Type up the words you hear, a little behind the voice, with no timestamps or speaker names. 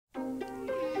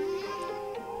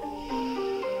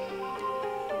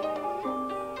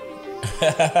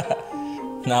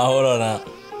Now hold on now.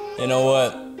 You know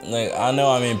what? Like, I know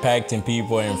I'm impacting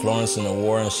people, influencing the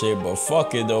war and shit, but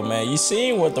fuck it though, man. You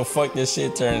seen what the fuck this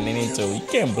shit turning into? You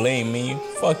can't blame me.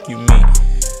 Fuck you, me.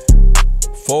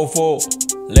 Fofo,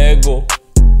 Lego,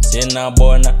 Sena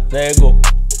Bona, Lego,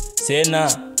 Sena,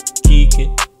 kick it,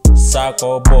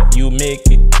 soccer ball, you make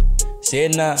it.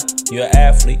 Sena, you're an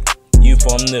athlete, you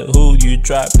from the hood, you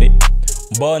drop it.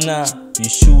 Bona, you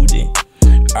shooting.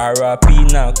 R.I.P.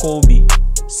 now, Kobe.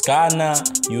 Skana,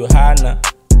 you Hana.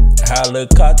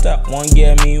 Halikata, won't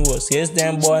get me was his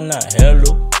damn boy now,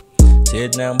 hello.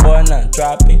 Sit down boy now,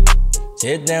 dropping.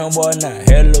 Sit down boy now,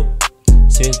 hello.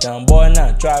 Sit down boy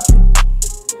now, dropping.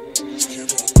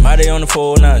 Mighty on the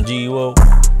phone now, G.O.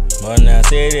 But now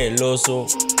say that Loso.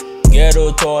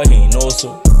 Ghetto toy, he know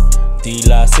so.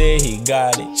 Tila say he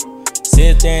got it.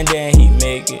 Sit and then he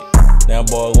make it. That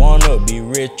boy wanna be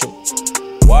rich.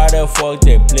 Why the fuck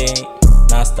they playing?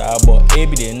 Now Starboy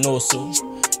Ab they know so.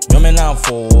 Young now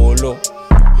follow.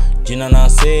 Gina now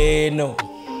say no.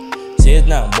 Says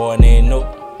now boy they know.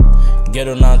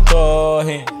 Ghetto now tell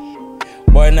him.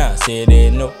 Boy now say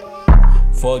they know.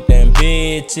 Fuck them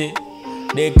bitches.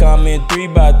 They coming 3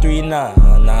 by 3 now.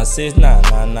 Nah sis nah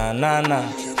nah nah nah nah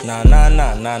nah nah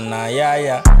nah nah nah yeah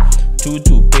yeah.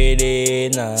 2 payday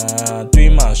nah 3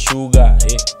 my sugar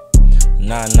eh.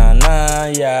 Nah nah nah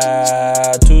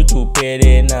yeah. 2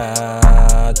 payday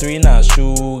nah 3 na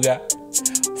sugar.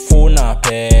 4 na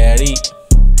peri.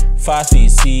 5 you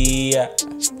see ya.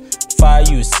 5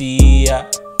 you see ya.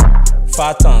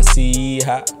 5 tan see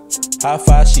ya.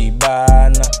 Half she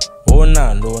bana. Oh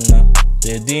na lona.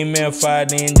 The demon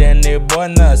fighting, then they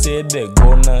bona say they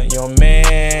gonna. Your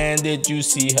man, did you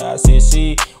see her? Say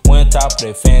she went up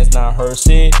the fence, now her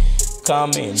say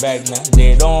coming back now.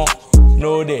 They don't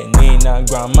know they need now.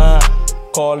 Grandma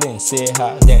calling, say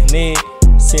her. Then they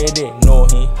say they know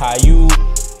him. How you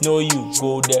know you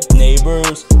go there?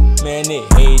 Neighbors, man, they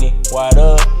hating. What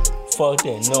up? Fuck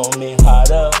they know me. How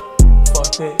up?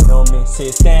 Fuck they know me.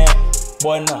 Say stand,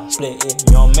 boy now play it.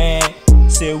 Your man,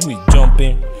 say we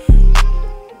jumping.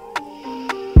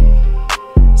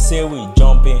 Say we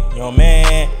jumping, your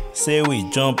man. Say we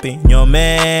jumping, your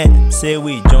man. Say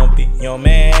we jumping, your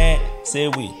man. Say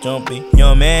we jumping,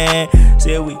 your man.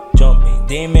 Say we jumping.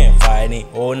 Demon fighting,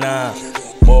 oh nah.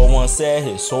 Boy one said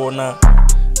his soul nah.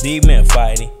 Demon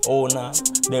fighting, oh nah.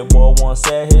 The boy one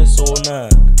said his soul nah.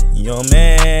 Your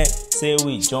man. Say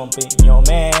we jumping, your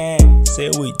man. Say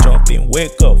we jumping.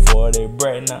 Wake up for the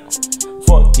bread now.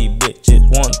 Fuck these bitches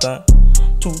 1 time,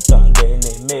 2 times, then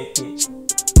they make it.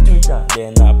 3 times,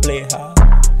 then I play hard.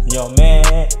 Your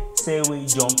man, say we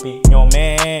jumping. Your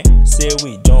man, say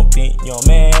we jumping. Your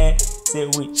man, say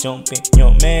we jumping.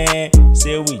 Your man,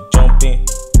 say we jumping.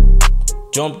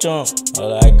 Jump, jump,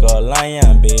 like a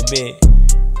lion, baby.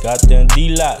 Got them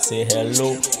D-Lot, say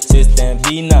hello. System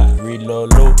B not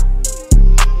reload low.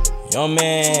 Your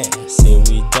man, say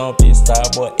we jumping.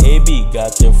 Starboy Ab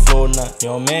got the flow now.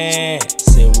 Your man,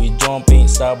 say we jumping.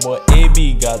 Starboy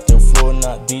Ab got the flow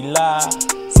now. D-Lot,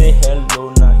 say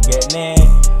hello now. Get in,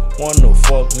 wanna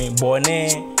fuck me, boy,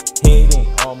 then. Hating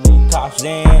on me, cops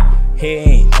then.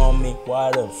 Hating on me,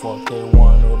 why the fuck they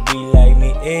wanna be like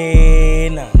me? Hey,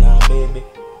 nah, nah, baby.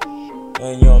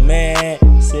 And your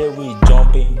man, say we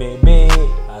jumping, baby.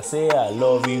 I say I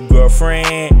love you,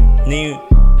 girlfriend.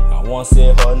 I won't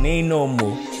say her name no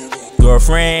more.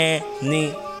 Girlfriend,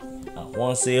 I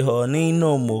won't say her name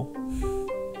no more.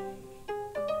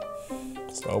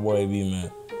 Starboy Ab,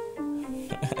 man.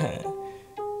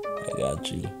 I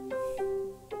got you.